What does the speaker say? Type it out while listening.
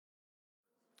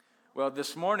Well,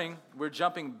 this morning, we're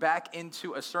jumping back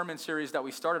into a sermon series that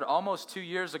we started almost 2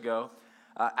 years ago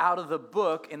out of the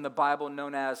book in the Bible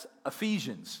known as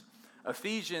Ephesians.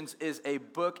 Ephesians is a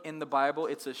book in the Bible.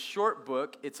 It's a short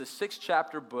book. It's a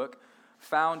 6-chapter book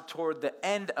found toward the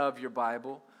end of your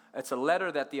Bible. It's a letter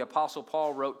that the Apostle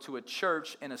Paul wrote to a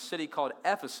church in a city called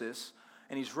Ephesus,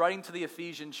 and he's writing to the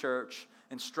Ephesian church,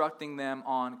 instructing them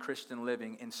on Christian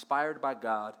living, inspired by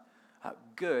God,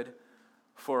 good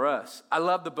for us. I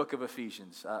love the book of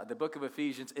Ephesians. The book of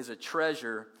Ephesians is a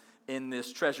treasure in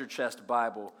this treasure chest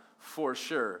Bible for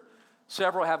sure.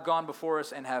 Several have gone before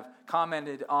us and have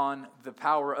commented on the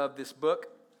power of this book.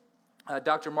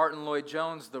 Dr. Martin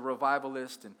Lloyd-Jones, the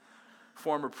revivalist and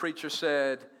former preacher,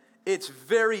 said, "It's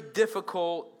very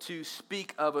difficult to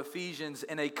speak of Ephesians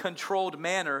in a controlled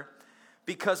manner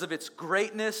because of its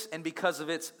greatness and because of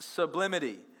its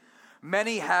sublimity.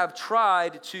 Many have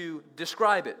tried to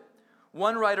describe it.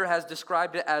 One writer has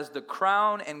described it as the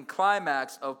crown and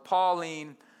climax of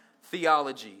Pauline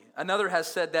theology. Another has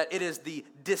said that it is the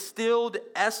distilled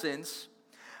essence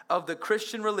of the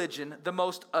Christian religion, the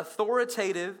most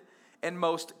authoritative and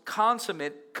most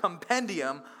consummate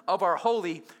compendium of our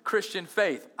holy Christian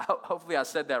faith." Hopefully I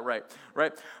said that right?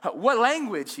 What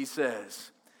language, he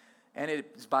says. And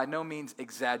it is by no means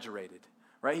exaggerated,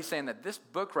 right? He's saying that this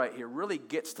book right here really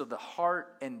gets to the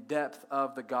heart and depth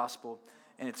of the gospel,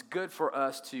 and it's good for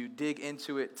us to dig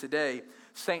into it today.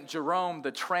 St. Jerome,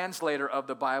 the translator of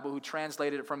the Bible, who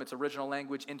translated it from its original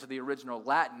language into the original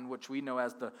Latin, which we know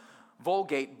as the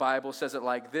Vulgate Bible, says it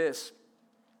like this.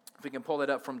 If we can pull it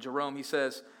up from Jerome, he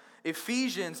says,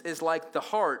 "Ephesians is like the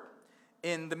heart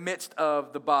in the midst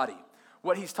of the body."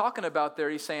 What he's talking about there,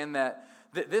 he's saying that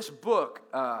this book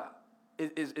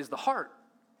is the heart,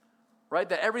 right?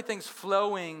 That everything's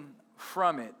flowing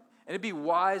from it. And it'd be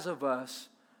wise of us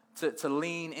to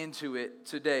lean into it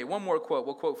today. One more quote.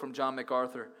 We'll quote from John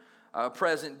MacArthur. A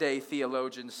present-day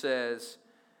theologian says,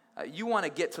 you want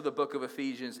to get to the book of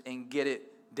Ephesians and get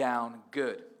it down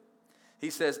good. He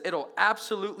says, it'll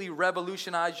absolutely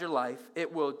revolutionize your life.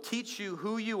 It will teach you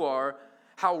who you are,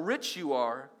 how rich you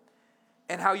are,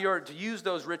 and how you're to use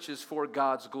those riches for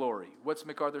God's glory. What's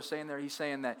MacArthur saying there? He's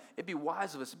saying that it'd be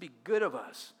wise of us, it'd be good of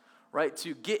us, right,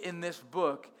 to get in this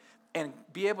book and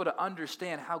be able to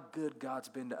understand how good God's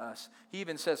been to us. He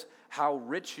even says, how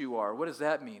rich you are. What does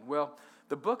that mean? Well,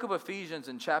 the book of Ephesians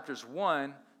in chapters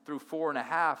 1 through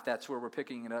 4.5, that's where we're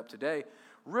picking it up today,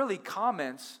 really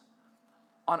comments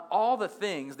on all the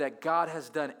things that God has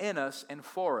done in us and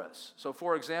for us. So,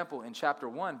 for example, in chapter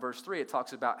 1, verse 3, it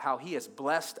talks about how he has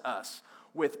blessed us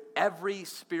with every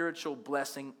spiritual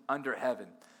blessing under heaven.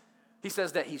 He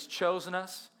says that he's chosen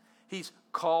us, he's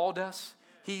called us,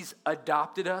 he's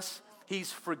adopted us,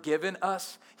 he's forgiven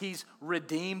us, he's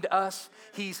redeemed us,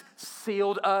 he's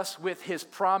sealed us with his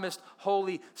promised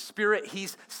Holy Spirit,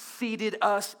 he's seated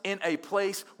us in a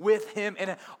place with him,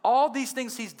 and all these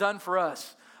things he's done for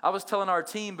us. I was telling our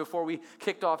team before we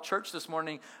kicked off church this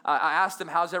morning, I asked them,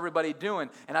 how's everybody doing?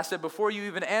 And I said, before you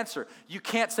even answer, you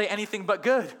can't say anything but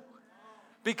good.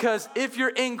 Because if you're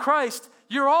in Christ,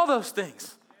 you're all those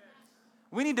things.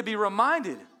 We need to be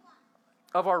reminded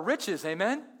of our riches,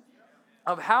 amen?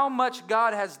 Of how much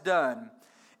God has done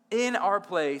in our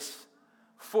place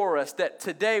for us, that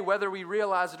today, whether we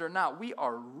realize it or not, we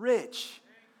are rich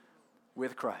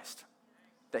with Christ.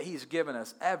 That he's given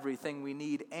us everything we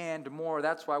need and more.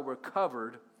 That's why we're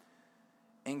covered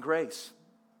in grace.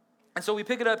 And so we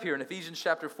pick it up here in Ephesians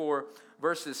chapter 4,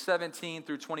 verses 17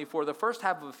 through 24. The first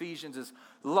half of Ephesians is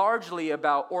largely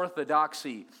about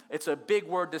orthodoxy. It's a big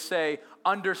word to say,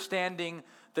 understanding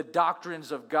the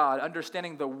doctrines of God,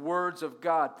 understanding the words of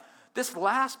God. This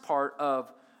last part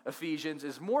of Ephesians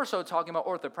is more so talking about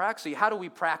orthopraxy. How do we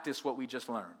practice what we just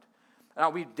learned? Now,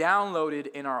 we've downloaded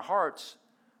in our hearts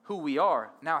who we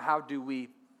are. Now, how do we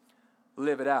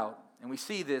live it out? And we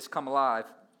see this come alive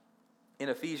in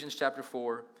Ephesians chapter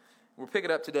 4. We'll pick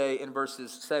it up today in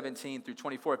verses 17 through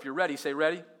 24. If you're ready, say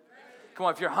ready. Come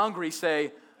on, if you're hungry,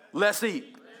 say, let's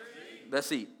eat.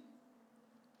 Let's eat.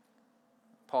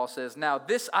 Paul says, now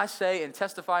this I say and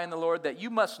testify in the Lord, that you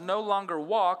must no longer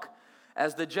walk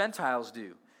as the Gentiles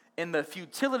do. In the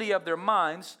futility of their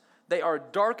minds, they are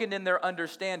darkened in their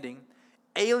understanding,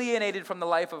 alienated from the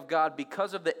life of God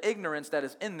because of the ignorance that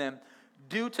is in them,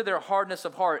 due to their hardness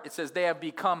of heart. It says they have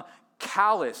become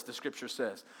callous, the scripture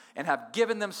says, and have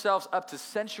given themselves up to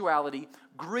sensuality,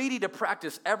 greedy to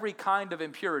practice every kind of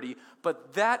impurity,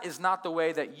 but that is not the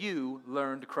way that you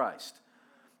learned Christ.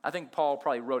 I think Paul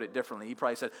probably wrote it differently. He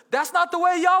probably said, that's not the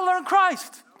way y'all learn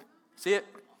Christ. See it?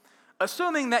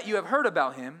 Assuming that you have heard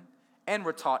about him and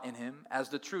were taught in him, as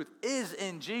the truth is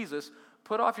in Jesus,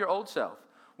 put off your old self,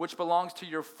 which belongs to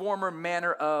your former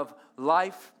manner of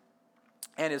life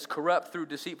and is corrupt through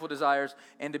deceitful desires,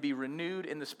 and to be renewed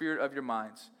in the spirit of your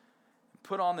minds.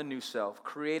 Put on the new self,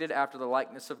 created after the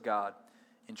likeness of God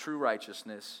in true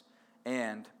righteousness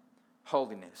and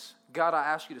holiness. God, I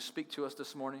ask you to speak to us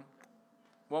this morning.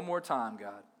 One more time,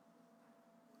 God.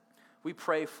 We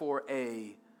pray for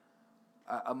a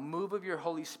move of your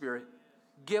Holy Spirit.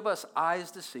 Give us eyes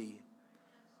to see.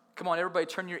 Come on, everybody,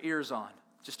 turn your ears on.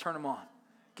 Just turn them on.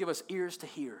 Give us ears to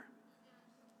hear.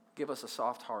 Give us a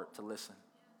soft heart to listen.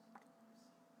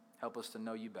 Help us to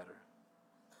know you better.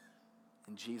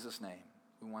 In Jesus' name,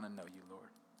 we want to know you, Lord.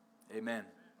 Amen.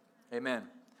 Amen.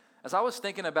 As I was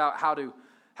thinking about how to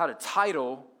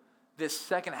title this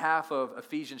second half of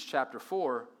Ephesians chapter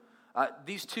 4,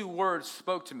 these two words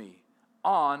spoke to me.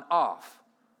 On, off.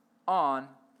 On,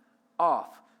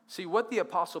 off. See, what the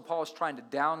Apostle Paul is trying to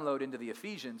download into the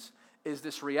Ephesians is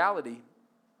this reality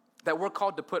that we're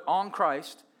called to put on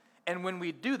Christ, and when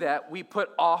we do that, we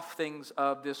put off things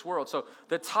of this world. So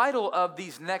the title of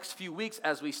these next few weeks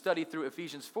as we study through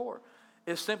Ephesians 4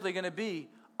 is simply going to be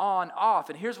on,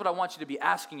 off. And here's what I want you to be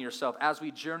asking yourself as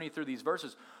we journey through these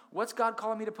verses. What's God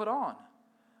calling me to put on?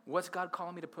 What's God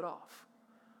calling me to put off?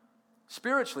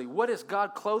 Spiritually, what is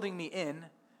God clothing me in?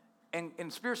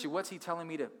 And spiritually, what's he telling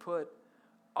me to put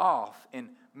off? And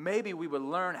maybe we would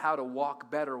learn how to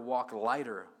walk better, walk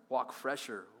lighter, walk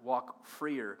fresher, walk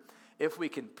freer, if we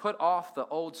can put off the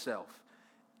old self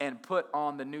and put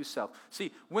on the new self.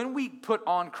 See, when we put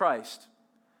on Christ,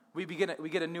 we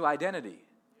get a new identity.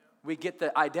 We get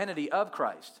the identity of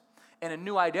Christ. And a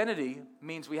new identity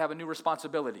means we have a new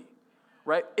responsibility,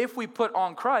 right? If we put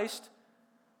on Christ,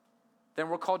 then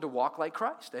we're called to walk like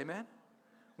Christ, amen?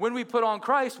 When we put on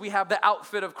Christ, we have the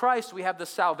outfit of Christ, we have the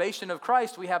salvation of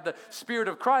Christ, we have the Spirit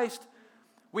of Christ,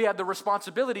 we have the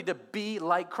responsibility to be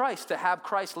like Christ, to have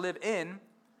Christ live in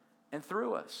and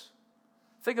through us.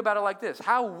 Think about it like this.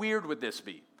 How weird would this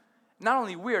be? Not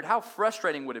only weird, how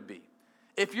frustrating would it be?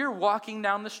 If you're walking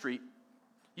down the street,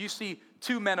 you see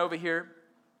two men over here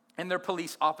in their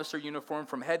police officer uniform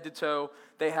from head to toe.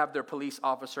 They have their police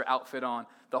officer outfit on,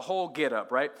 the whole get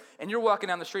up, right? And you're walking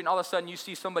down the street and all of a sudden you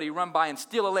see somebody run by and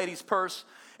steal a lady's purse,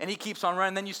 and he keeps on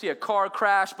running. Then you see a car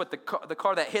crash, but the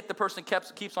car that hit the person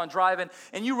keeps on driving,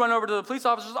 and you run over to the police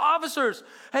officers. Officers,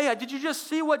 hey, did you just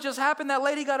see what just happened? That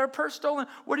lady got her purse stolen.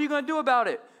 What are you going to do about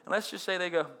it? And let's just say they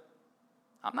go,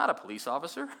 I'm not a police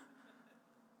officer.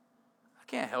 I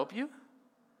can't help you.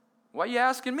 Why are you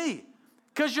asking me?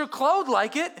 Because you're clothed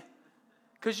like it.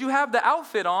 Because you have the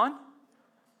outfit on.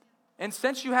 And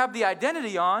since you have the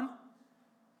identity on,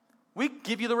 we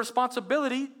give you the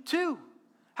responsibility too.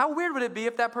 How weird would it be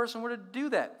if that person were to do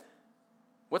that?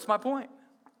 What's my point?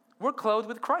 We're clothed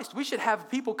with Christ. We should have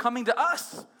people coming to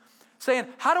us saying,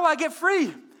 how do I get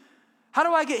free? How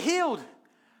do I get healed?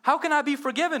 How can I be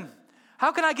forgiven?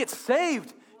 How can I get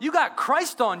saved? You got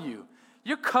Christ on you.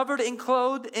 You're covered and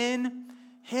clothed in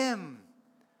Him.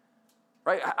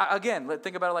 Right? Again,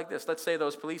 think about it like this. Let's say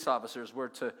those police officers were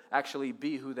to actually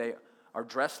be who they are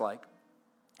dressed like,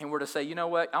 and were to say, you know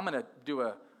what, I'm going to do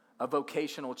a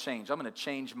vocational change. I'm going to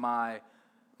change my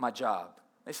job.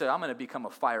 They said, I'm going to become a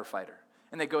firefighter.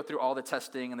 And they go through all the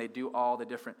testing, and they do all the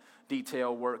different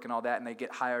detail work and all that, and they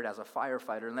get hired as a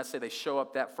firefighter. And let's say they show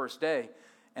up that first day,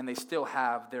 and they still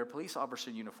have their police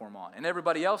officer uniform on. And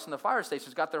everybody else in the fire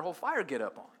station's got their whole fire get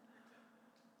up on.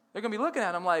 They're going to be looking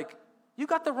at them like, you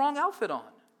got the wrong outfit on.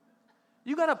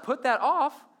 You got to put that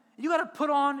off. You got to put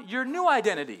on your new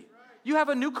identity. You have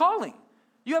a new calling.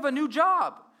 You have a new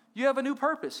job. You have a new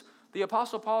purpose. The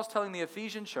Apostle Paul is telling the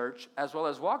Ephesian church, as well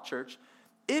as Walk Church,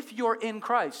 if you're in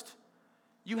Christ,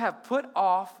 you have put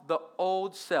off the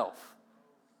old self,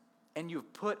 and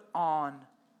you've put on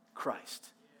Christ.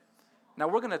 Now,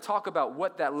 we're going to talk about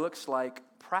what that looks like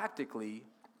practically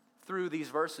through these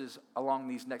verses along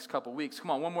these next couple weeks.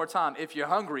 Come on, one more time. If you're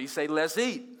hungry, say, let's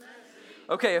eat.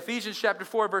 Okay, Ephesians chapter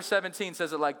 4, verse 17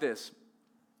 says it like this.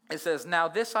 It says, now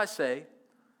this I say,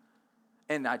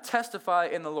 and I testify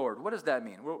in the Lord. What does that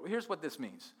mean? Well, here's what this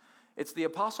means. It's the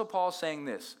Apostle Paul saying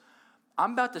this.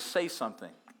 I'm about to say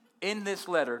something in this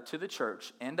letter to the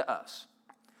church and to us.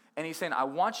 And he's saying, I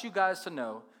want you guys to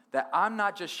know that I'm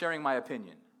not just sharing my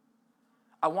opinion.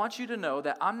 I want you to know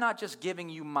that I'm not just giving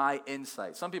you my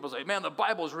insight. Some people say, man, the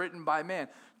Bible is written by man.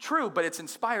 True, but it's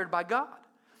inspired by God.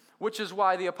 Which is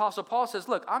why the Apostle Paul says,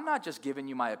 look, I'm not just giving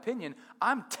you my opinion.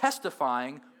 I'm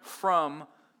testifying from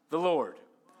the Lord.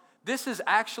 This is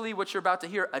actually what you're about to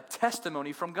hear, a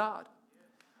testimony from God.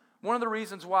 One of the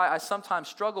reasons why I sometimes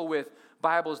struggle with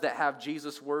Bibles that have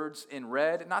Jesus' words in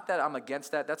red, not that I'm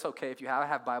against that, that's okay if you have, I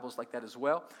have Bibles like that as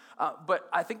well, but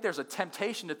I think there's a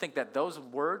temptation to think that those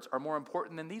words are more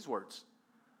important than these words.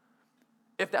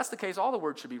 If that's the case, all the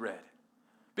words should be read,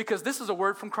 because this is a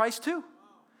word from Christ too.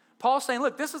 Paul's saying,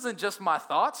 look, this isn't just my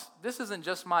thoughts, this isn't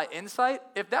just my insight.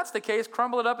 If that's the case,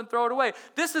 crumble it up and throw it away.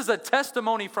 This is a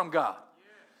testimony from God.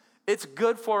 It's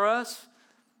good for us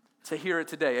to hear it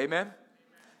today, amen?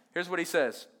 Here's what he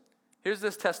says. Here's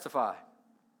this testify.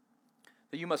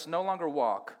 That you must no longer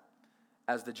walk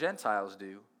as the Gentiles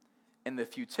do in the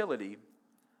futility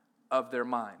of their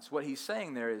minds. What he's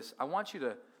saying there is, I want you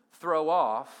to throw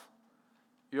off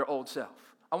your old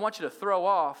self. I want you to throw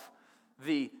off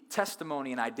the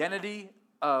testimony and identity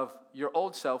of your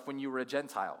old self when you were a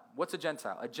Gentile. What's a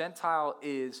Gentile? A Gentile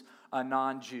is a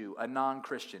non-Jew, a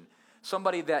non-Christian,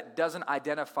 somebody that doesn't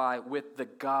identify with the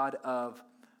God of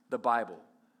the Bible.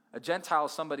 A Gentile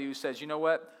is somebody who says, you know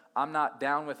what? I'm not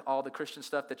down with all the Christian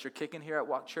stuff that you're kicking here at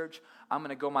Walk Church. I'm going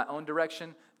to go my own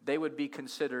direction. They would be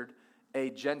considered a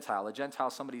Gentile. A Gentile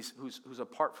is somebody who's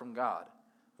apart from God,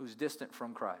 who's distant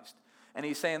from Christ. And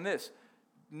he's saying this,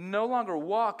 no longer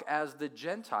walk as the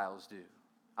Gentiles do.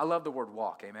 I love the word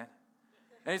walk, amen?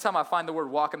 Anytime I find the word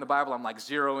walk in the Bible, I'm like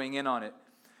zeroing in on it.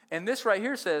 And this right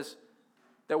here says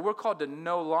that we're called to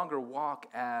no longer walk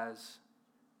as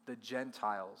the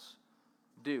Gentiles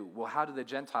do. Well, how do the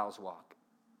Gentiles walk?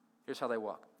 Here's how they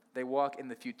walk. They walk in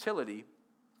the futility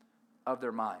of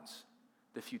their minds.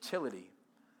 The futility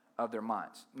of their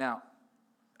minds. Now,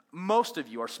 most of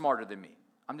you are smarter than me.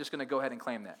 I'm just going to go ahead and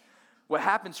claim that. What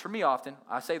happens for me often,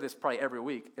 I say this probably every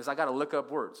week, is I got to look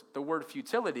up words. The word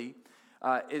futility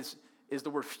is the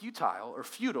word futile or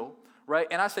futile, right?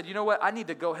 And I said, you know what? I need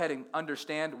to go ahead and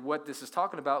understand what this is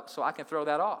talking about so I can throw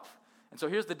that off. And so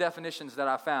here's the definitions that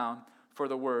I found for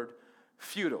the word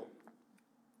futile.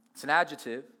 It's an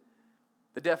adjective.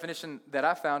 The definition that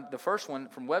I found, the first one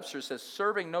from Webster, says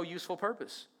serving no useful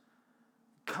purpose.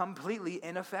 Completely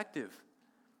ineffective.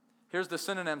 Here's the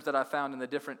synonyms that I found in the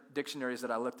different dictionaries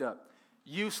that I looked up.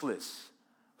 Useless,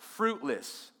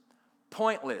 fruitless,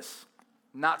 pointless,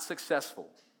 not successful.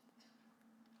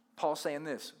 Paul's saying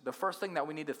this. The first thing that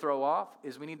we need to throw off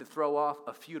is we need to throw off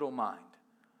a futile mind.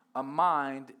 A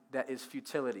mind that is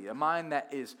futility. A mind that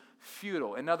is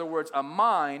futile. In other words, a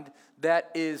mind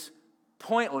that is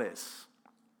pointless.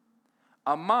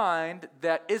 A mind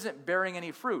that isn't bearing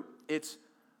any fruit. It's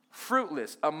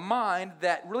fruitless. A mind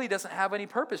that really doesn't have any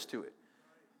purpose to it.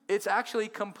 It's actually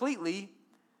completely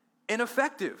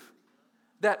ineffective.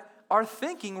 That our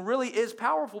thinking really is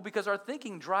powerful because our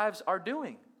thinking drives our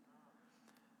doing.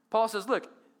 Paul says,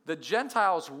 look, the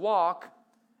Gentiles walk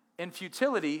in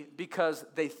futility because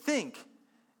they think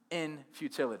in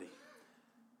futility.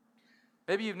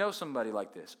 Maybe you know somebody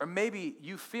like this, or maybe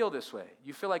you feel this way.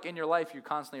 You feel like in your life you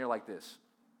constantly are like this.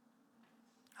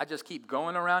 I just keep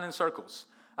going around in circles.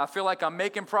 I feel like I'm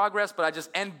making progress, but I just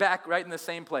end back right in the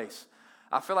same place.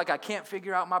 I feel like I can't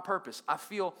figure out my purpose. I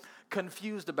feel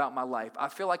confused about my life. I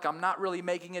feel like I'm not really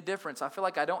making a difference. I feel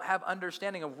like I don't have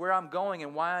understanding of where I'm going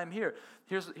and why I'm here.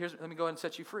 Let me go ahead and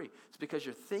set you free. It's because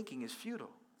your thinking is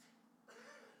futile.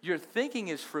 Your thinking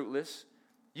is fruitless,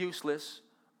 useless,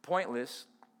 pointless.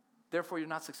 Therefore, you're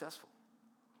not successful.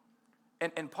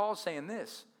 And Paul's saying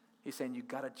this. He's saying you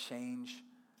got to change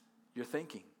your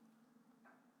thinking.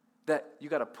 That you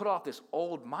got to put off this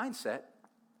old mindset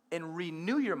and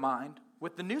renew your mind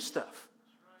with the new stuff,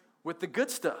 with the good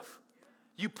stuff.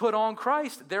 You put on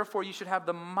Christ, therefore you should have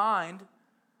the mind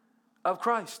of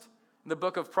Christ. In the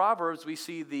book of Proverbs, we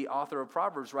see the author of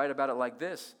Proverbs write about it like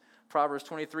this. Proverbs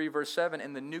 23, verse 7,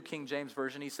 in the New King James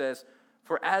Version, he says,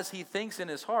 "For as he thinks in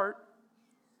his heart,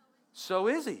 so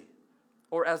is he."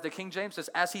 Or as the King James says,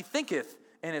 "As he thinketh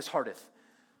in his hearteth,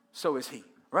 so is he."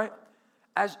 Right?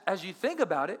 As you think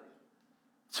about it,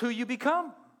 it's who you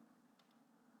become.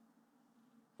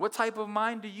 What type of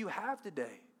mind do you have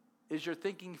today? Is your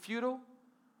thinking futile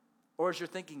or is your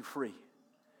thinking free?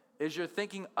 Is your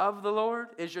thinking of the Lord?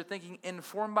 Is your thinking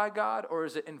informed by God or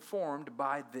is it informed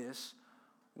by this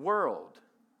world?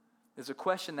 There's a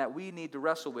question that we need to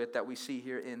wrestle with that we see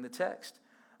here in the text.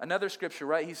 Another scripture,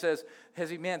 right? He says,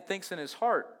 as a man thinks in his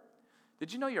heart.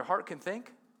 Did you know your heart can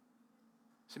think?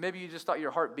 So maybe you just thought your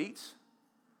heart beats,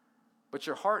 but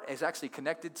your heart is actually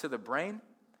connected to the brain.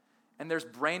 And there's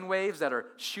brain waves that are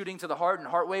shooting to the heart, and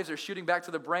heart waves are shooting back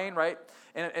to the brain, right?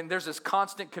 And there's this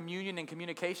constant communion and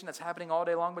communication that's happening all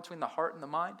day long between the heart and the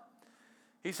mind.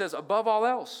 He says, above all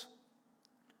else,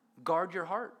 guard your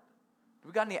heart.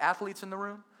 We got any athletes in the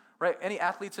room? Right? Any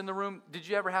athletes in the room? Did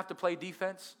you ever have to play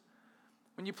defense?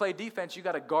 When you play defense, you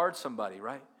got to guard somebody,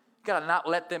 right? You got to not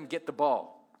let them get the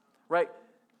ball, right?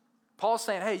 Paul's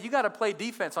saying, hey, you got to play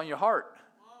defense on your heart.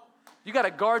 You got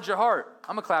to guard your heart.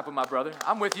 I'm going to clap with my brother.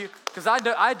 I'm with you because I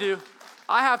do.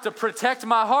 I have to protect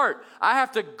my heart. I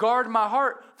have to guard my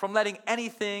heart from letting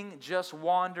anything just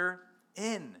wander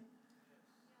in.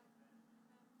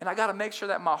 And I got to make sure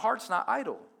that my heart's not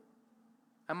idle.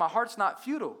 And my heart's not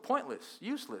futile, pointless,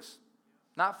 useless.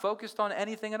 Not focused on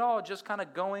anything at all, just kind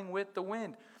of going with the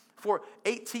wind. For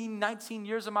 18, 19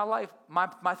 years of my life,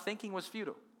 my thinking was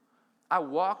futile. I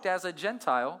walked as a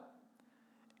Gentile,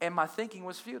 and my thinking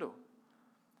was futile.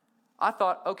 I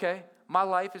thought, okay, my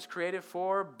life is created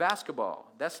for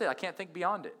basketball. That's it. I can't think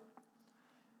beyond it.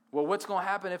 Well, what's going to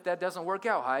happen if that doesn't work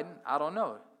out, Hayden? I don't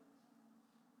know.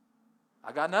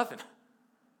 I got nothing.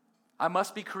 I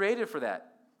must be created for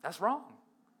that. That's wrong.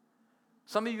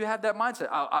 Some of you have that mindset.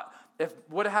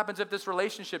 What happens if this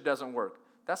relationship doesn't work?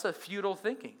 That's a futile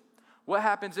thinking. What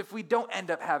happens if we don't end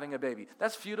up having a baby?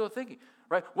 That's futile thinking,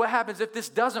 right? What happens if this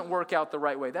doesn't work out the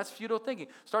right way? That's futile thinking.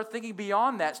 Start thinking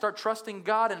beyond that. Start trusting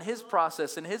God and His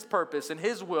process and His purpose and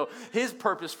His will. His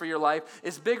purpose for your life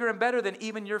is bigger and better than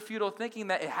even your futile thinking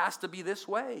that it has to be this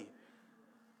way.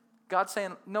 God's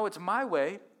saying, no, it's my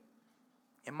way,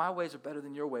 and my ways are better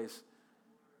than your ways.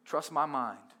 Trust my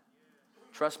mind.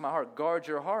 Trust my heart. Guard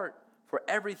your heart, for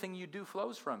everything you do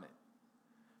flows from it.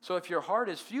 So if your heart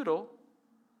is futile,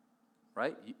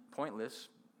 right, pointless,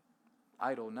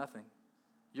 idle, nothing,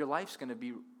 your life's going to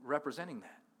be representing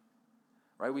that.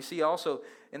 Right? We see also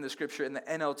in the scripture, in the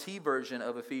NLT version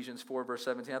of Ephesians 4, verse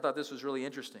 17, I thought this was really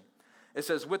interesting. It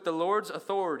says, with the Lord's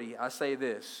authority, I say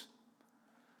this,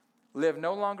 live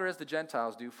no longer as the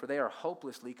Gentiles do, for they are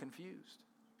hopelessly confused.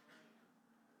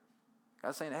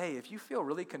 God's saying, hey, if you feel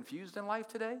really confused in life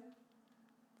today,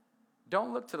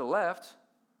 don't look to the left.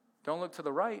 Don't look to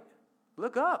the right.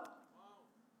 Look up.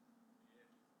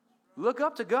 Look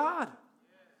up to God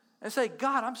and say,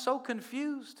 God, I'm so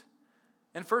confused.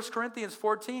 In 1 Corinthians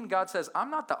 14, God says, I'm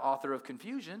not the author of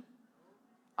confusion.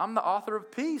 I'm the author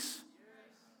of peace.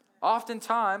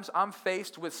 Oftentimes, I'm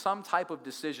faced with some type of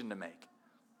decision to make.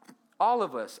 All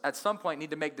of us, at some point,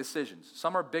 need to make decisions.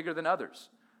 Some are bigger than others.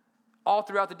 All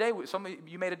throughout the day, some of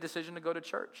you made a decision to go to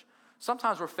church.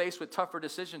 Sometimes we're faced with tougher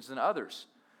decisions than others.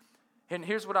 And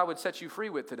here's what I would set you free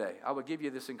with today. I would give you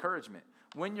this encouragement.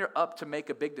 When you're up to make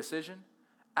a big decision,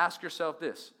 ask yourself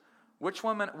this. Which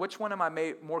one am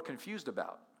I more confused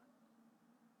about?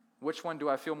 Which one do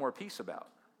I feel more peace about?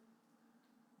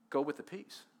 Go with the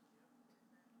peace.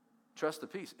 Trust the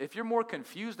peace. If you're more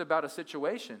confused about a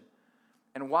situation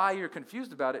and why you're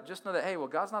confused about it, just know that, hey, well,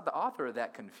 God's not the author of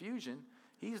that confusion.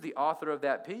 He's the author of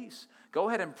that peace. Go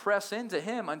ahead and press into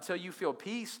Him until you feel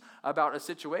peace about a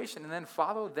situation, and then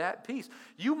follow that peace.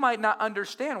 You might not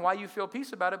understand why you feel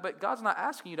peace about it, but God's not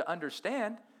asking you to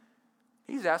understand.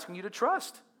 He's asking you to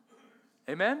trust.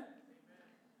 Amen?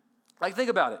 Like,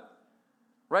 think about it,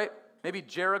 right? Maybe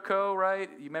Jericho, right?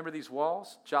 You remember these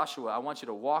walls? Joshua, I want you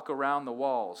to walk around the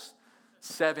walls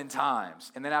 7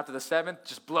 times. And then after the 7th,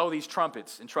 just blow these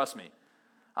trumpets and trust me.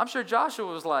 I'm sure Joshua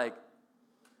was like,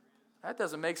 that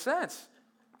doesn't make sense,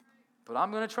 but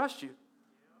I'm going to trust you.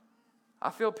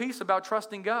 I feel peace about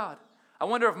trusting God. I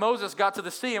wonder if Moses got to the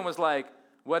sea and was like,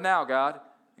 what now, God?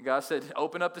 And God said,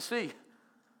 open up the sea.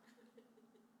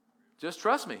 Just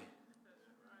trust me.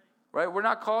 Right? We're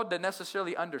not called to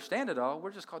necessarily understand it all. We're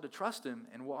just called to trust Him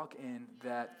and walk in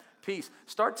that peace.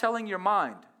 Start telling your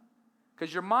mind,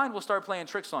 because your mind will start playing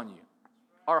tricks on you.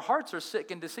 Our hearts are sick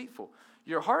and deceitful.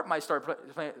 Your heart might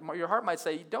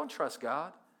say, don't trust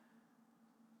God.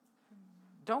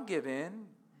 Don't give in.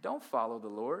 Don't follow the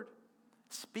Lord.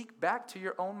 Speak back to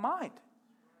your own mind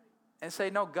and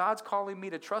say, no, God's calling me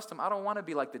to trust Him. I don't want to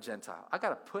be like the Gentile. I got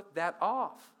to put that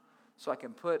off so I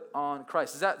can put on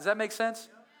Christ. Does that make sense?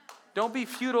 Don't be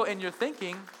futile in your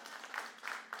thinking.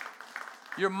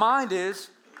 Your mind is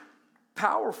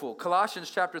powerful.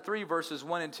 Colossians chapter 3, verses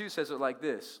 1 and 2 says it like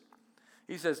this.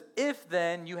 He says, if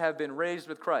then you have been raised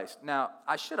with Christ. Now,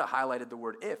 I should have highlighted the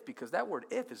word if, because that word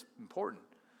if is important.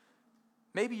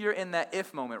 Maybe you're in that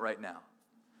if moment right now.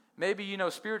 Maybe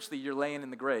spiritually you're laying in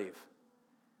the grave.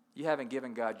 You haven't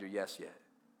given God your yes yet.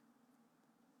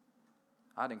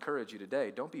 I'd encourage you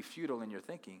today, don't be futile in your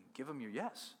thinking. Give Him your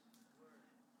yes.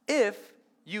 If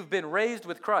you've been raised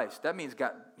with Christ, that means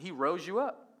He rose you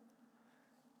up.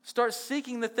 Start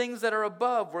seeking the things that are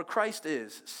above where Christ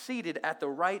is, seated at the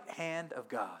right hand of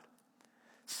God.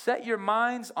 Set your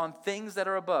minds on things that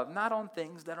are above, not on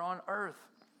things that are on earth.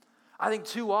 I think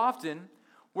too often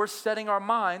we're setting our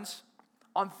minds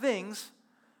on things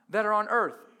that are on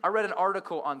earth. I read an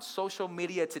article on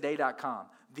socialmediatoday.com.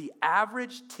 The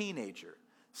average teenager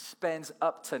spends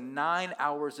up to 9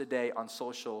 hours a day on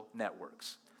social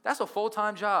networks. That's a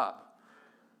full-time job.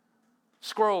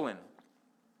 Scrolling.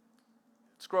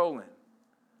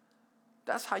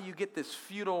 That's how you get this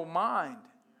futile mind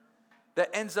that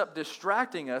ends up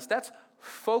distracting us. That's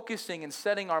focusing and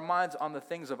setting our minds on the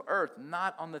things of earth,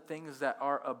 not on the things that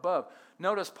are above.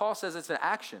 Notice Paul says it's an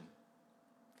action.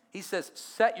 He says,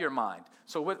 set your mind.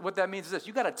 So what that means is this.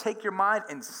 You got to take your mind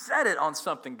and set it on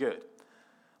something good.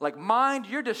 Like mind,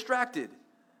 you're distracted.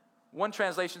 One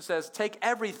translation says, take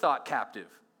every thought captive.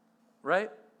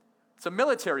 Right? It's a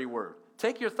military word.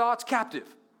 Take your thoughts captive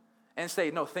and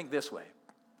say, no, think this way.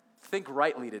 Think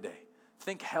rightly today.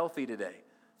 Think healthy today.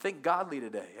 Think godly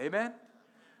today. Amen?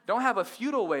 Don't have a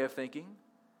futile way of thinking.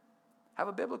 Have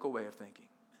a biblical way of thinking.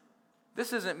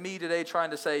 This isn't me today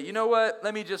trying to say, you know what,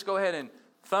 let me just go ahead and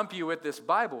thump you with this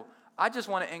Bible. I just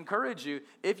want to encourage you,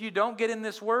 if you don't get in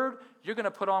this word, you're going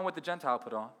to put on what the Gentile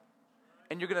put on.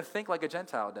 And you're going to think like a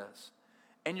Gentile does.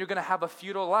 And you're going to have a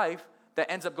futile life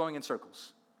that ends up going in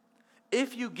circles.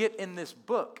 If you get in this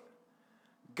book,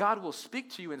 God will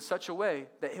speak to you in such a way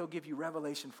that he'll give you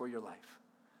revelation for your life.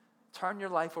 Turn your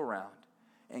life around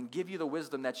and give you the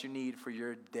wisdom that you need for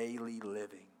your daily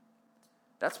living.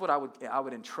 That's what I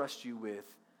would entrust you with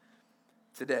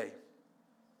today.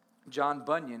 John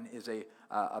Bunyan is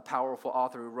a powerful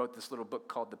author who wrote this little book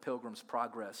called The Pilgrim's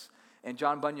Progress. And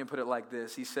John Bunyan put it like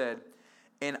this. He said,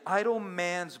 an idle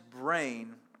man's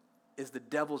brain is the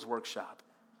devil's workshop.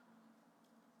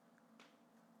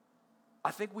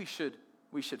 I think we should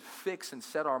fix and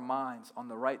set our minds on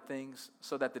the right things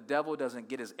so that the devil doesn't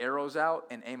get his arrows out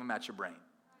and aim them at your brain.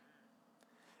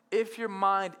 If your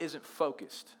mind isn't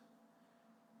focused,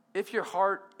 if your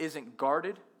heart isn't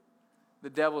guarded, the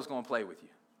devil's going to play with you.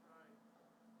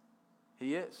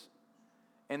 He is.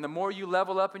 And the more you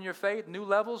level up in your faith, new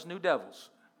levels, new devils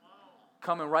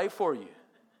coming right for you.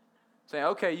 Saying,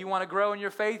 okay, you want to grow in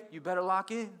your faith? You better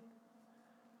lock in.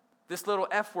 This little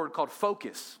F word called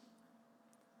focus.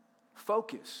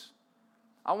 Focus.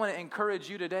 I want to encourage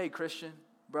you today, Christian,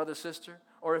 brother, sister,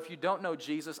 or if you don't know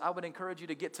Jesus, I would encourage you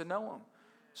to get to know him.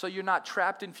 So you're not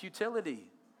trapped in futility,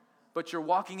 but you're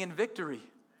walking in victory,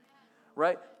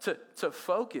 right? To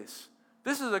focus.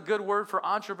 This is a good word for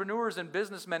entrepreneurs and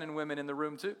businessmen and women in the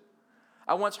room too.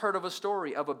 I once heard of a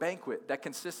story of a banquet that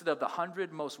consisted of the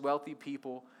 100 most wealthy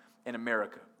people in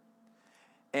America.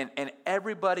 And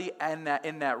everybody in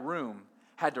that room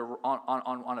had to,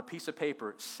 on a piece of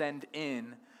paper, send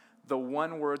in the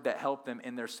one word that helped them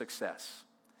in their success.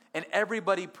 And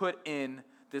everybody put in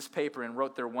this paper and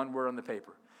wrote their one word on the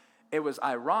paper. It was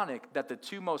ironic that the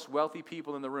two most wealthy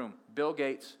people in the room, Bill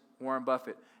Gates, Warren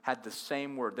Buffett, had the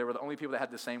same word. They were the only people that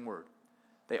had the same word.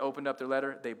 They opened up their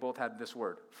letter. They both had this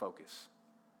word, focus.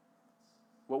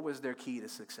 What was their key to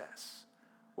success?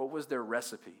 What was their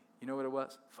recipe? You know what it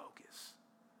was? Focus.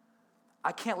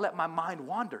 I can't let my mind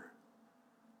wander.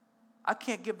 I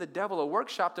can't give the devil a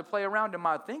workshop to play around in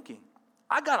my thinking.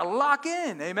 I got to lock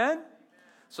in, amen?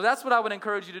 So that's what I would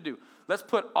encourage you to do. Let's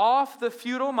put off the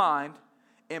futile mind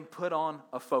and put on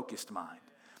a focused mind.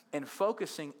 And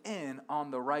focusing in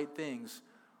on the right things.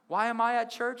 Why am I at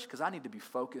church? Because I need to be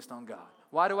focused on God.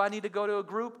 Why do I need to go to a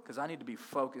group? Because I need to be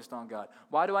focused on God.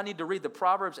 Why do I need to read the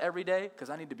Proverbs every day? Because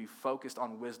I need to be focused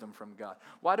on wisdom from God.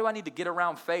 Why do I need to get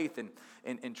around faith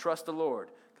and trust the Lord?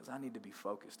 Because I need to be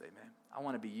focused, amen. I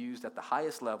want to be used at the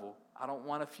highest level. I don't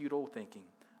want a futile thinking.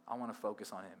 I want to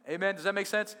focus on him. Amen? Does that make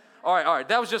sense? All right.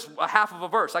 That was just a half of a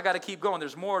verse. I got to keep going.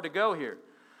 There's more to go here,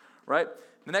 right?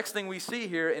 The next thing we see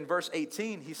here in verse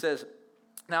 18, he says,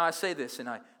 now I say this, and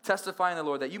I testify in the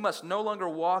Lord, that you must no longer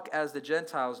walk as the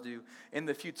Gentiles do in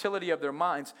the futility of their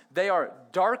minds. They are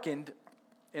darkened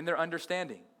in their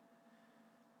understanding.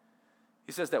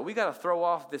 He says that we got to throw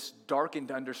off this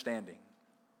darkened understanding.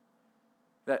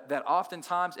 That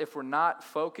oftentimes, if we're not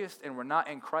focused and we're not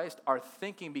in Christ, our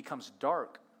thinking becomes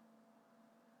dark.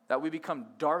 That we become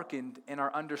darkened in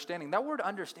our understanding. That word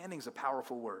understanding is a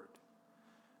powerful word.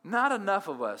 Not enough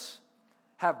of us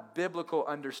have biblical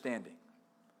understanding.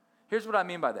 Here's what I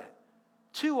mean by that.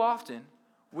 Too often,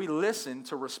 we listen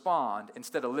to respond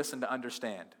instead of listen to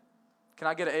understand. Can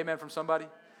I get an amen from somebody?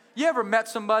 You ever met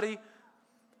somebody?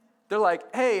 They're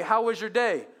like, hey, how was your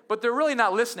day? But they're really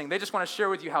not listening. They just want to share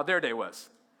with you how their day was.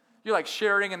 You're like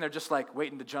sharing, and they're just like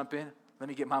waiting to jump in. Let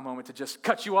me get my moment to just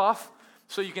cut you off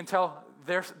so you can tell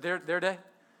their day,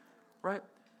 right?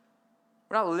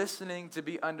 We're not listening to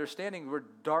be understanding. We're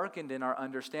darkened in our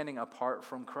understanding apart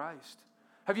from Christ.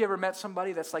 Have you ever met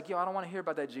somebody that's like, yo, I don't want to hear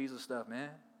about that Jesus stuff, man.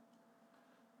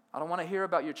 I don't want to hear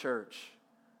about your church.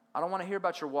 I don't want to hear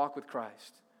about your walk with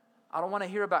Christ. I don't want to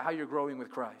hear about how you're growing with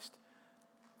Christ.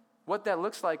 What that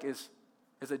looks like is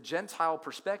is a Gentile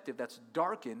perspective that's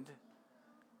darkened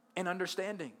in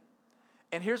understanding.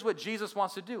 And here's what Jesus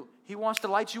wants to do. He wants to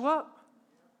light you up.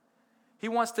 He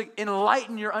wants to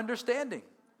enlighten your understanding.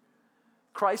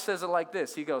 Christ says it like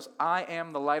this. He goes, I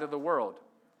am the light of the world.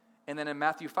 And then in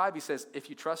Matthew 5, he says, if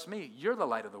you trust me, you're the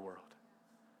light of the world.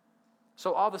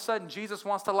 So all of a sudden, Jesus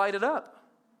wants to light it up.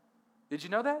 Did you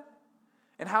know that?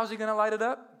 And how's he going to light it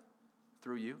up?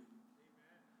 Through you.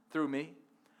 Through me.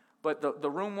 But the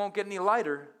room won't get any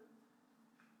lighter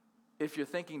if your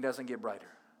thinking doesn't get brighter.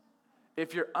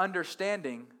 If your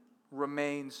understanding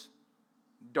remains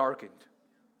darkened.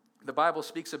 The Bible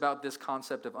speaks about this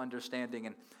concept of understanding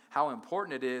and how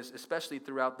important it is, especially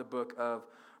throughout the book of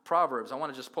Proverbs. I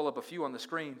want to just pull up a few on the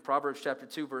screen. Proverbs chapter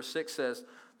 2, verse 6 says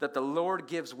that the Lord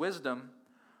gives wisdom,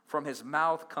 from his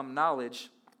mouth come knowledge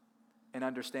and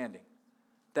understanding.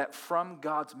 That from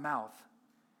God's mouth,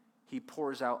 he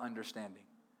pours out understanding.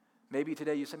 Maybe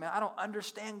today you say, man, I don't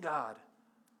understand God.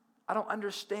 I don't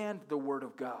understand the word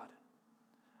of God.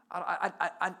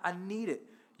 I need it.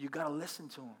 You got to listen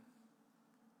to him.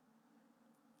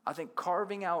 I think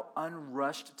carving out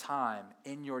unrushed time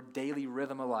in your daily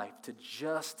rhythm of life to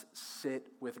just sit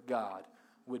with God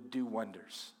would do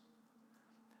wonders.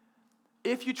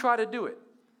 If you try to do it,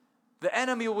 the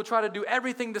enemy will try to do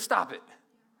everything to stop it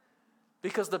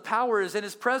because the power is in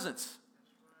his presence.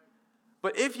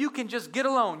 But if you can just get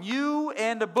alone, you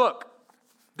and a book,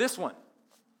 this one,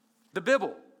 the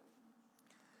Bible,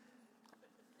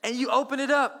 and you open it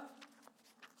up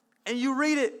and you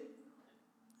read it,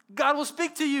 God will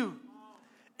speak to you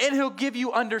and he'll give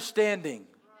you understanding.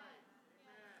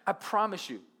 I promise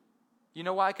you. You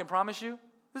know why I can promise you?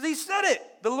 Because he said it.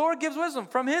 The Lord gives wisdom.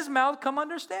 From his mouth come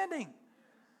understanding.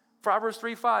 Proverbs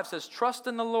 3:5 says, trust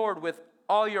in the Lord with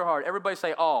all your heart. Everybody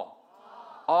say all.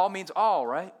 All means all,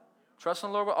 right? Trust in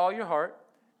the Lord with all your heart.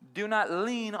 Do not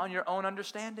lean on your own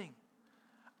understanding.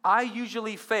 I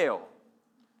usually fail.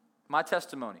 My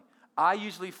testimony. I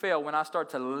usually fail when I start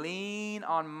to lean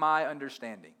on my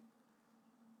understanding.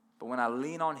 But when I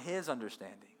lean on his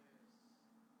understanding,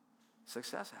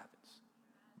 success happens.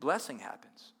 Blessing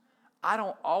happens. I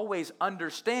don't always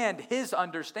understand his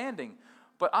understanding,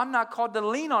 but I'm not called to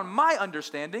lean on my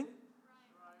understanding.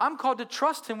 I'm called to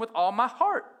trust him with all my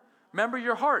heart. Remember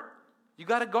your heart. You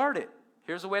got to guard it.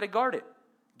 Here's a way to guard it.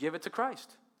 Give it to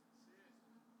Christ.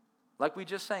 Like we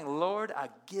just sang, Lord, I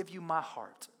give you my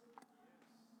heart.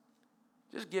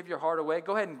 Just give your heart away.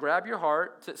 Go ahead and grab your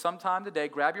heart sometime today.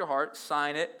 Grab your heart,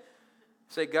 sign it.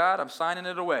 Say, God, I'm signing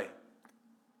it away.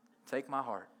 Take my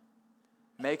heart.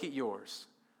 Make it yours.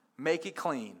 Make it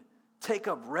clean. Take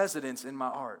up residence in my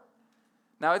heart.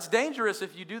 Now, it's dangerous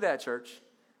if you do that, church.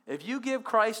 If you give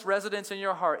Christ residence in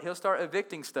your heart, he'll start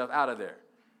evicting stuff out of there.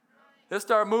 He'll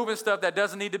start moving stuff that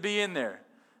doesn't need to be in there.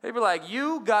 He'll be like,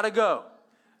 you got to go.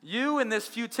 You in this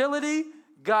futility,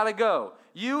 got to go.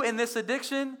 You in this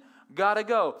addiction, got to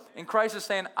go. And Christ is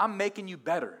saying, I'm making you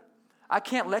better. I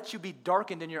can't let you be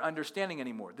darkened in your understanding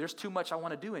anymore. There's too much I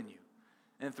want to do in you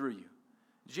and through you.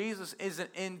 Jesus isn't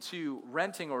into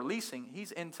renting or leasing.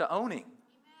 He's into owning.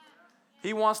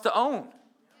 He wants to own.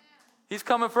 He's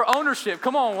coming for ownership.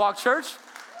 Come on, Walk Church.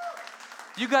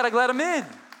 You got to let him in.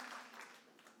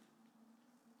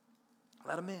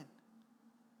 Let him in.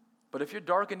 But if you're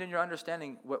darkened in your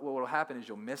understanding, what will happen is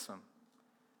you'll miss him.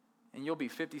 And you'll be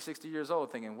 50, 60 years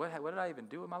old thinking, what did I even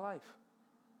do with my life?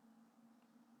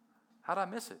 How did I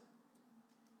miss it?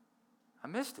 I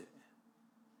missed it.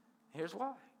 Here's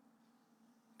why.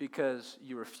 Because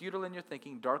you were futile in your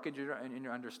thinking, darkened in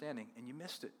your understanding, and you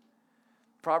missed it.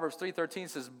 Proverbs 3:13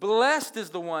 says, blessed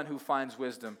is the one who finds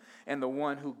wisdom and the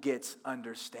one who gets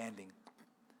understanding.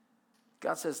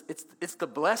 God says it's the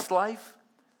blessed life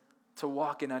to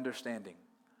walk in understanding.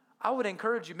 I would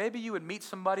encourage you, maybe you would meet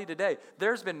somebody today.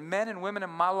 There's been men and women in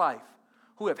my life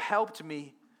who have helped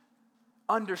me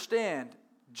understand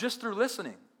just through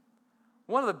listening.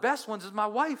 One of the best ones is my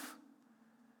wife.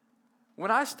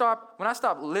 When I stop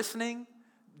listening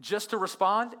just to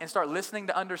respond and start listening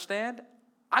to understand,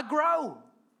 I grow.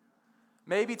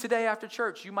 Maybe today after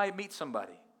church, you might meet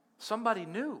somebody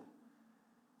new,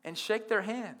 and shake their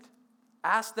hand.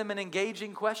 Ask them an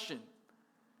engaging question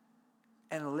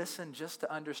and listen just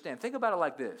to understand. Think about it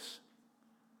like this.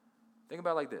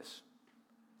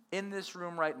 In this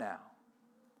room right now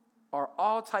are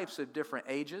all types of different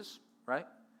ages, right?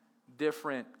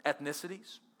 Different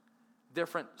ethnicities,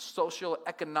 different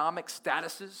socioeconomic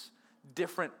statuses,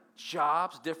 different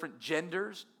jobs, different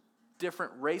genders,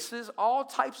 different races, all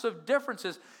types of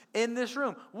differences in this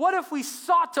room. What if we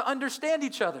sought to understand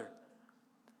each other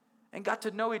and got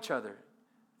to know each other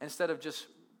instead of just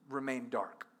remain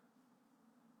dark?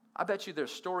 I bet you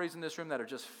there's stories in this room that are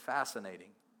just fascinating.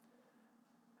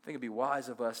 I think it'd be wise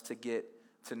of us to get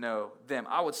to know them.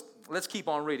 Let's keep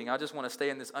on reading. I just want to stay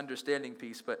in this understanding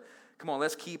piece, but come on,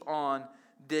 let's keep on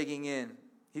digging in.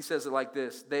 He says it like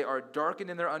this: they are darkened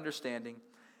in their understanding,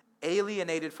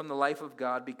 alienated from the life of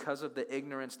God because of the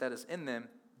ignorance that is in them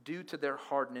due to their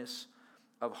hardness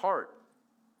of heart.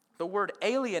 The word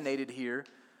alienated here,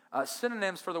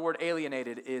 synonyms for the word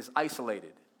alienated is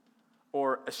isolated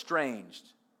or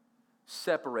estranged,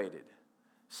 separated,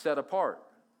 set apart.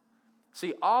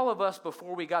 See, all of us,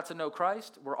 before we got to know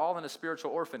Christ, we're all in a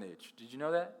spiritual orphanage. Did you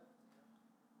know that?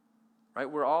 Right?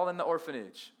 We're all in the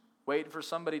orphanage, waiting for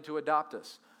somebody to adopt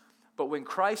us. But when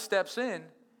Christ steps in,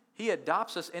 he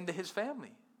adopts us into his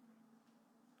family.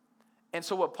 And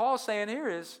so what Paul's saying here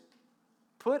is,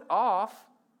 put off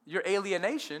your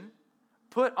alienation,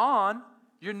 put on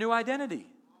your new identity.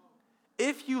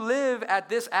 If you live at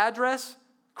this address,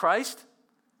 Christ,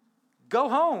 go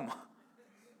home.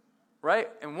 Right?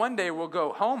 And one day we'll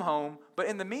go home, but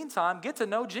in the meantime, get to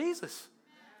know Jesus.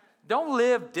 Don't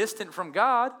live distant from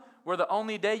God, where the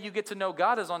only day you get to know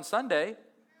God is on Sunday.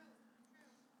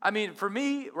 I mean, for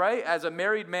me, right, as a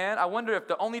married man, I wonder if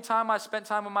the only time I spent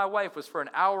time with my wife was for an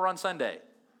hour on Sunday.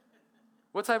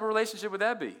 What type of relationship would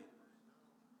that be?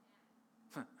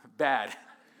 Bad.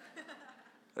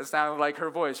 That sounded like her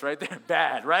voice right there.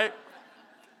 Bad, right?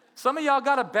 Some of y'all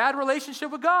got a bad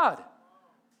relationship with God.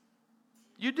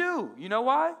 You do. You know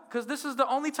why? Because this is the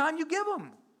only time you give him.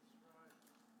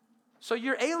 So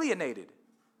you're alienated.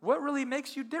 What really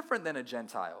makes you different than a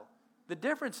Gentile? The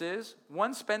difference is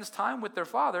one spends time with their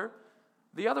father,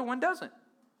 the other one doesn't.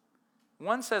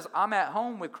 One says, I'm at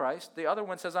home with Christ. The other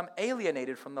one says, I'm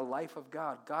alienated from the life of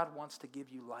God. God wants to give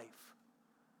you life.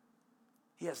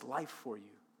 He has life for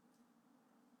you.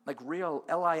 Like real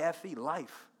L-I-F-E,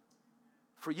 life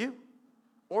for you.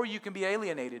 Or you can be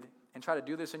alienated and try to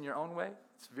do this in your own way.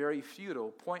 It's very futile,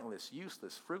 pointless,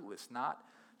 useless, fruitless, not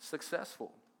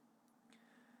successful.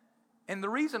 And the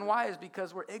reason why is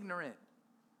because we're ignorant.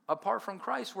 Apart from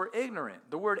Christ, we're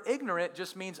ignorant. The word ignorant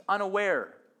just means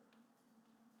unaware.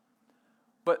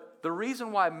 But the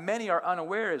reason why many are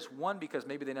unaware is, one, because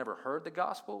maybe they never heard the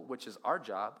gospel, which is our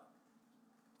job,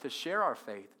 to share our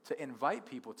faith, to invite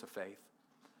people to faith.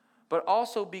 But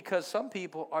also because some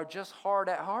people are just hard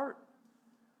at heart.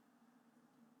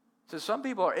 So some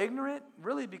people are ignorant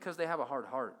really because they have a hard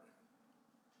heart.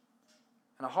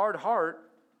 And a hard heart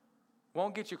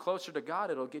won't get you closer to God.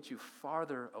 It'll get you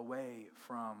farther away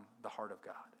from the heart of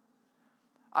God.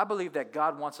 I believe that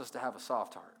God wants us to have a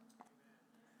soft heart.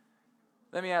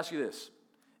 Let me ask you this.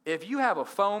 If you have a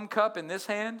foam cup in this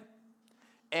hand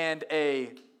and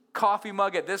a coffee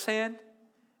mug at this hand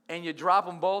and you drop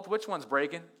them both, which one's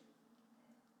breaking?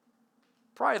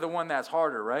 Probably the one that's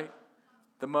harder, right?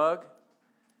 The mug.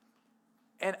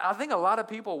 And I think a lot of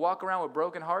people walk around with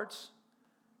broken hearts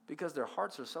because their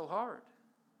hearts are so hard.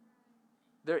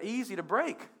 They're easy to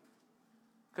break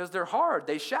because they're hard.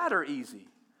 They shatter easy.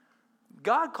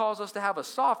 God calls us to have a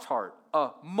soft heart, a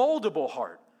moldable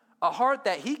heart, a heart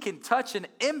that he can touch and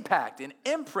impact and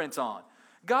imprint on.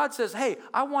 God says, hey,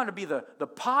 I want to be the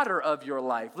potter of your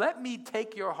life. Let me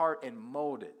take your heart and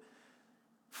mold it.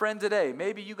 Friend, today,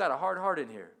 maybe you got a hard heart in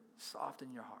here.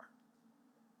 Soften your heart.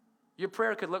 Your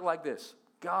prayer could look like this.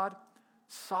 God,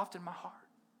 soften my heart.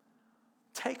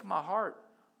 Take my heart.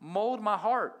 Mold my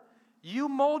heart. You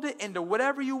mold it into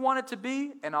whatever you want it to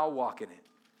be, and I'll walk in it.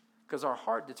 Because our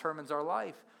heart determines our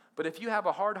life. But if you have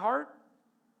a hard heart,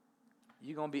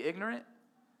 you're going to be ignorant.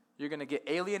 You're going to get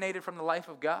alienated from the life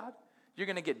of God. You're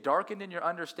going to get darkened in your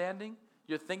understanding.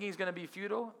 Your thinking is going to be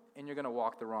futile, and you're going to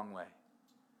walk the wrong way.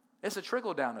 It's a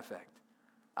trickle-down effect.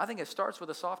 I think it starts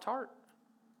with a soft heart.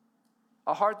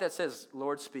 A heart that says,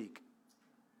 Lord, speak.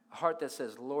 A heart that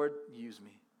says, Lord, use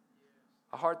me.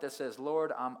 A heart that says,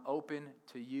 Lord, I'm open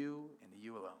to you and to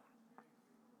you alone.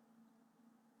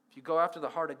 If you go after the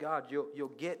heart of God,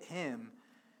 you'll get him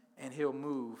and he'll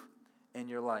move in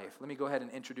your life. Let me go ahead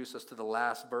and introduce us to the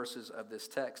last verses of this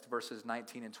text, verses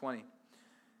 19 and 20.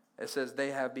 It says,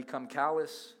 they have become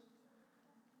callous,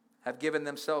 have given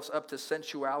themselves up to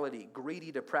sensuality,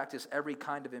 greedy to practice every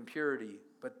kind of impurity,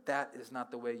 but that is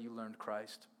not the way you learned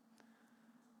Christ.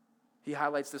 He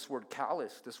highlights this word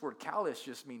callous. This word callous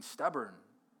just means stubborn,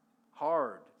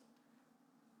 hard,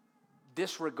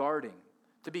 disregarding.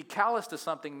 To be callous to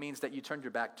something means that you turned your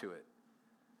back to it.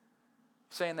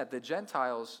 Saying that the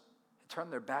Gentiles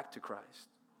turned their back to Christ.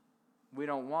 We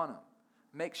don't want them.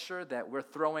 Make sure that we're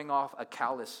throwing off a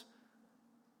callous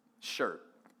shirt.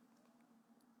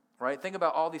 Right? Think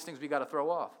about all these things we got to throw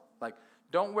off. Like,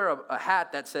 don't wear a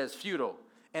hat that says futile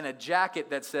and a jacket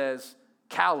that says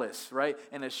callous, right?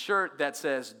 And a shirt that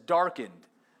says darkened.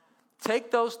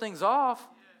 Take those things off,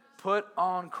 put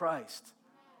on Christ.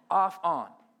 Off, on.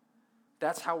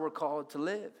 That's how we're called to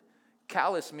live.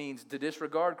 Callous means to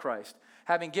disregard Christ.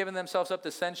 Having given themselves up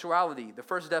to sensuality. The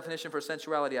first definition for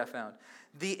sensuality I found.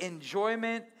 The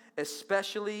enjoyment,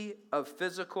 especially of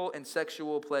physical and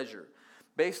sexual pleasure.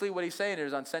 Basically what he's saying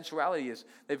is on sensuality is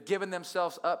they've given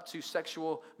themselves up to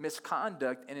sexual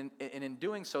misconduct, and in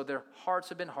doing so, their hearts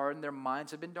have been hardened, their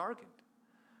minds have been darkened.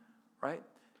 Right?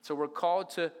 So we're called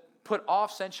to put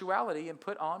off sensuality and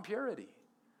put on purity.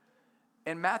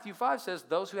 And Matthew 5 says,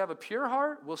 those who have a pure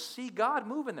heart will see God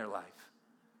move in their life.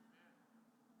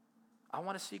 I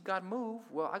want to see God move.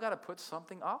 Well, I got to put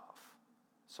something off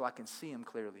so I can see him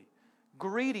clearly.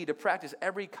 Greedy, to practice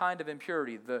every kind of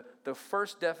impurity. The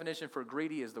first definition for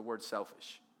greedy is the word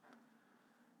selfish.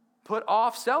 Put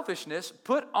off selfishness,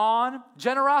 put on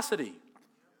generosity.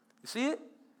 You see it?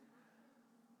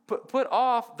 Put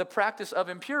off the practice of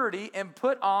impurity and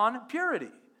put on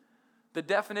purity. The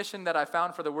definition that I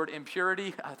found for the word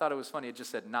impurity, I thought it was funny. It just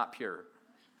said not pure.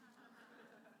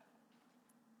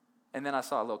 And then I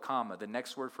saw a little comma. The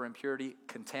next word for impurity,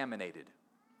 contaminated.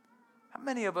 How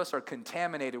many of us are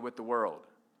contaminated with the world?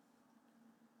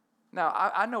 Now,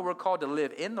 I know we're called to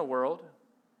live in the world.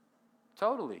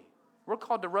 Totally. We're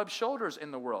called to rub shoulders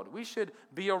in the world. We should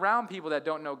be around people that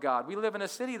don't know God. We live in a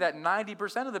city that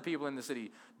 90% of the people in the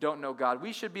city don't know God.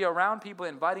 We should be around people,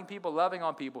 inviting people, loving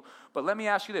on people. But let me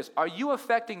ask you this. Are you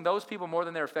affecting those people more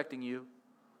than they're affecting you?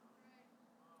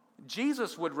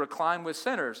 Jesus would recline with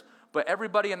sinners, but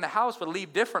everybody in the house would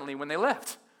leave differently when they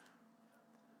left.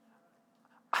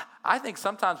 I think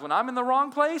sometimes when I'm in the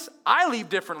wrong place, I leave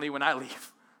differently when I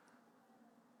leave.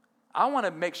 I want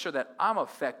to make sure that I'm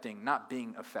affecting, not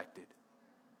being affected.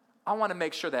 I want to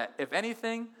make sure that, if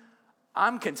anything,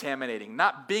 I'm contaminating,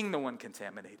 not being the one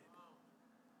contaminated.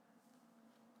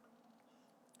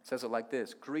 It says it like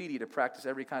this, greedy to practice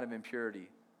every kind of impurity.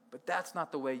 But that's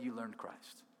not the way you learned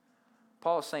Christ.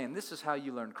 Paul is saying this is how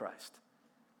you learned Christ.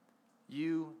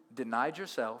 You denied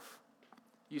yourself.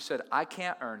 You said, I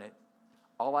can't earn it.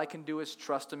 All I can do is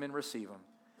trust him and receive him.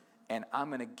 And I'm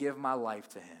going to give my life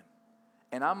to him.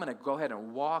 And I'm going to go ahead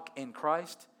and walk in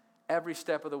Christ every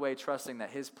step of the way, trusting that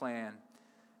his plan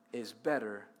is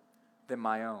better than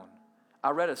my own. I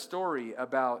read a story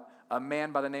about a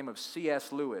man by the name of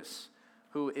C.S. Lewis,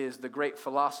 who is the great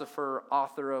philosopher,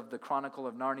 author of the Chronicle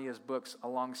of Narnia's books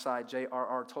alongside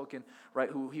J.R.R. Tolkien, right,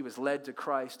 who he was led to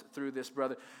Christ through this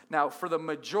brother. Now, for the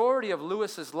majority of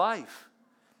Lewis's life,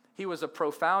 he was a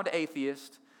profound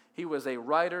atheist. He was a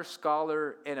writer,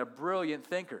 scholar, and a brilliant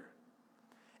thinker.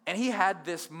 And he had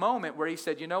this moment where he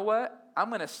said, you know what? I'm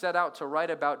going to set out to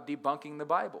write about debunking the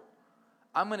Bible.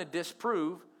 I'm going to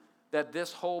disprove that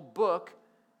this whole book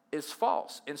is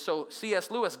false. And so C.S.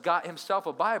 Lewis got himself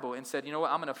a Bible and said, you know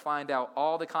what? I'm going to find out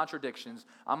all the contradictions.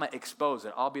 I'm going to expose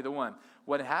it. I'll be the one.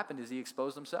 What happened is he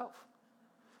exposed himself.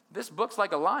 This book's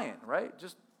like a lion, right?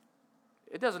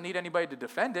 It doesn't need anybody to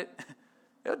defend it.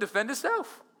 It'll defend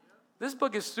itself. This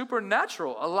book is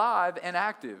supernatural, alive, and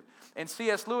active. And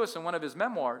C.S. Lewis, in one of his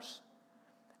memoirs,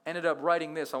 ended up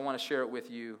writing this. I want to share it with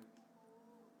you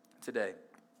today.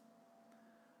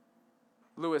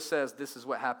 Lewis says this is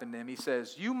what happened to him. He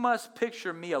says, you must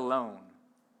picture me alone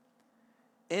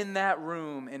in that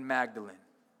room in Magdalene,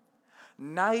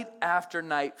 night after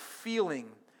night, feeling,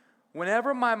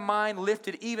 whenever my mind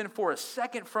lifted even for a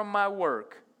second from my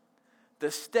work,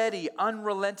 the steady,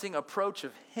 unrelenting approach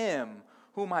of him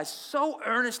whom I so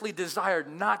earnestly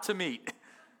desired not to meet.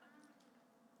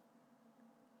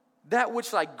 That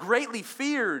which I greatly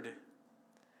feared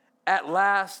at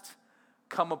last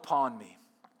come upon me.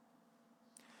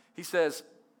 He says,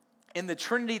 in the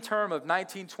Trinity term of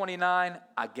 1929,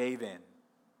 I gave in.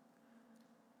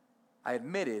 I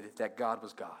admitted that God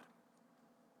was God.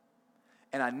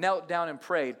 And I knelt down and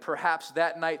prayed, perhaps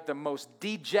that night the most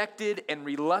dejected and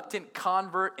reluctant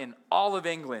convert in all of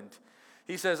England.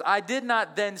 He says, I did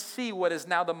not then see what is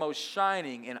now the most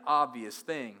shining and obvious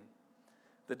thing,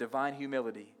 the divine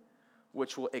humility,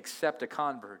 which will accept a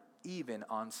convert even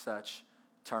on such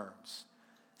terms.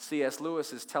 C.S.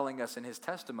 Lewis is telling us in his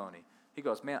testimony, he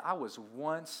goes, man, I was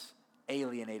once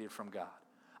alienated from God.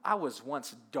 I was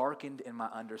once darkened in my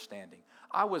understanding.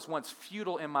 I was once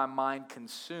futile in my mind,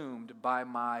 consumed by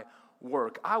my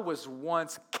work. I was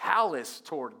once callous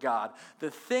toward God, the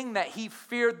thing that he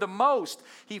feared the most.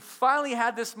 He finally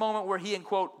had this moment where he, in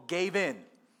quote, gave in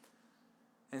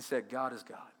and said, God is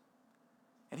God.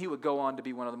 And he would go on to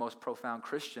be one of the most profound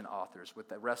Christian authors with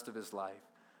the rest of his life,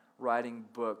 writing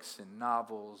books and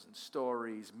novels and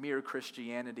stories, Mere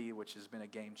Christianity, which has been a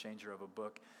game changer of a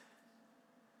book.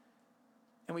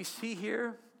 And we see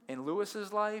here in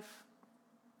Lewis's life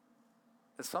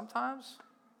that sometimes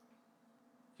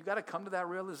you got to come to that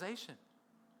realization.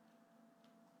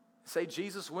 Say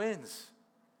Jesus wins.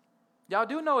 Y'all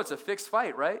do know it's a fixed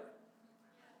fight, right?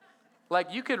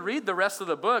 Like you could read the rest of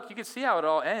the book. You could see how it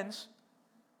all ends.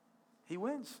 He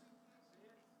wins.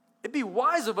 It'd be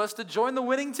wise of us to join the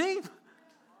winning team.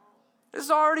 This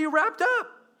is already wrapped up.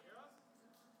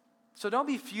 So don't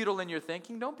be futile in your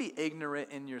thinking. Don't be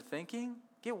ignorant in your thinking.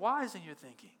 Get wise in your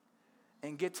thinking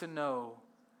and get to know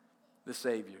the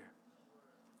Savior.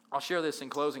 I'll share this in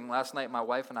closing. Last night, my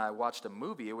wife and I watched a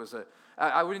movie.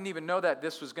 I didn't even know that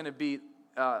this was going to be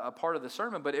a part of the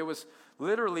sermon, but it was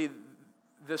literally,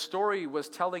 the story was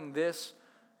telling this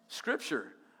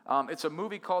scripture. It's a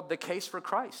movie called The Case for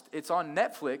Christ. It's on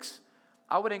Netflix.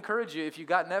 I would encourage you, if you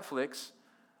got Netflix,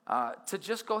 to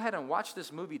just go ahead and watch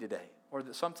this movie today or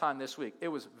sometime this week. It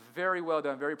was very well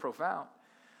done, very profound.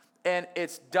 And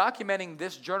it's documenting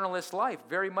this journalist's life,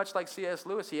 very much like C.S.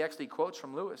 Lewis. He actually quotes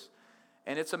from Lewis.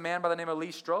 And it's a man by the name of Lee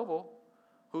Strobel,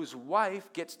 whose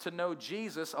wife gets to know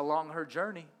Jesus along her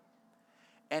journey.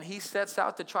 And he sets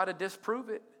out to try to disprove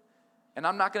it. And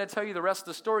I'm not going to tell you the rest of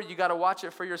the story. You got to watch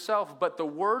it for yourself. But the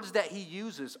words that he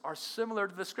uses are similar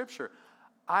to the scripture.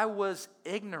 I was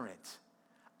ignorant.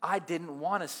 I didn't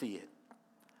want to see it.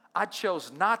 I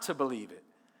chose not to believe it.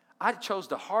 I chose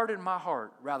to harden my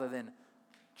heart rather than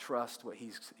trust what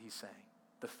he's saying.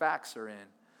 The facts are in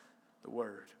the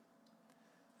word.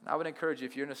 And I would encourage you,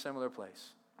 if you're in a similar place,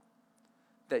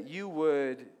 that you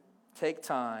would take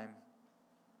time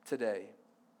today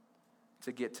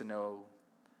to get to know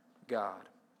God.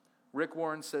 Rick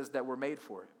Warren says that we're made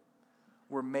for it.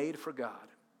 We're made for God.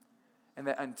 And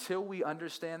that until we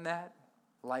understand that,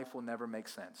 life will never make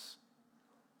sense.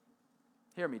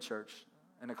 Hear me, church,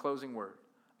 in a closing word.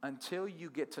 Until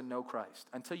you get to know Christ,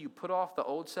 until you put off the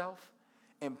old self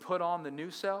and put on the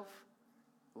new self,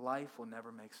 life will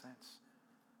never make sense.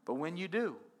 But when you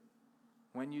do,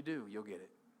 you'll get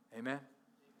it. Amen?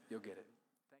 You'll get it.